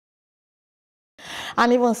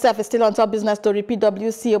And even self is still on top business story.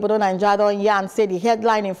 PwC Obodo Naija don yarn say the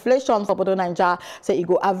headline inflation for Obodo Naija say it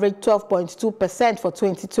go average 12.2% for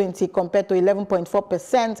 2020 compared to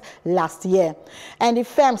 11.4% last year. And the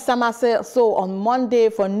firm Sama say so on Monday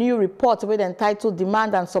for new report with entitled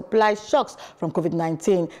Demand and Supply Shocks from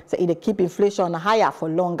COVID-19. Say it keep inflation higher for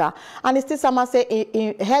longer. And it still Sama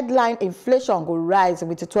say headline inflation will rise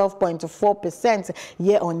with 12.4%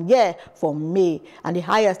 year on year for May, and the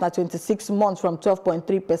highest now 26 months from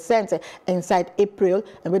 12.3% inside April,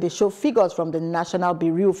 and where they show figures from the National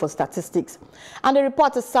Bureau for Statistics. And the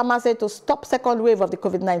report is Sama said to stop second wave of the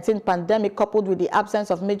COVID-19 pandemic coupled with the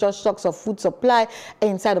absence of major shocks of food supply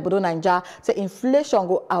inside Obodo Naija, say inflation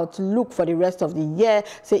go outlook for the rest of the year,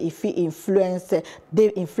 say if it they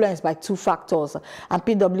influenced by two factors. And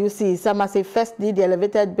PwC Sama say firstly the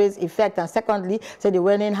elevated base effect, and secondly say the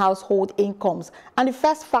waning household incomes. And the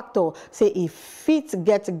first factor say if it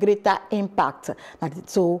gets greater impact,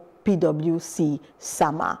 so PwC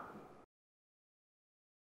Sama.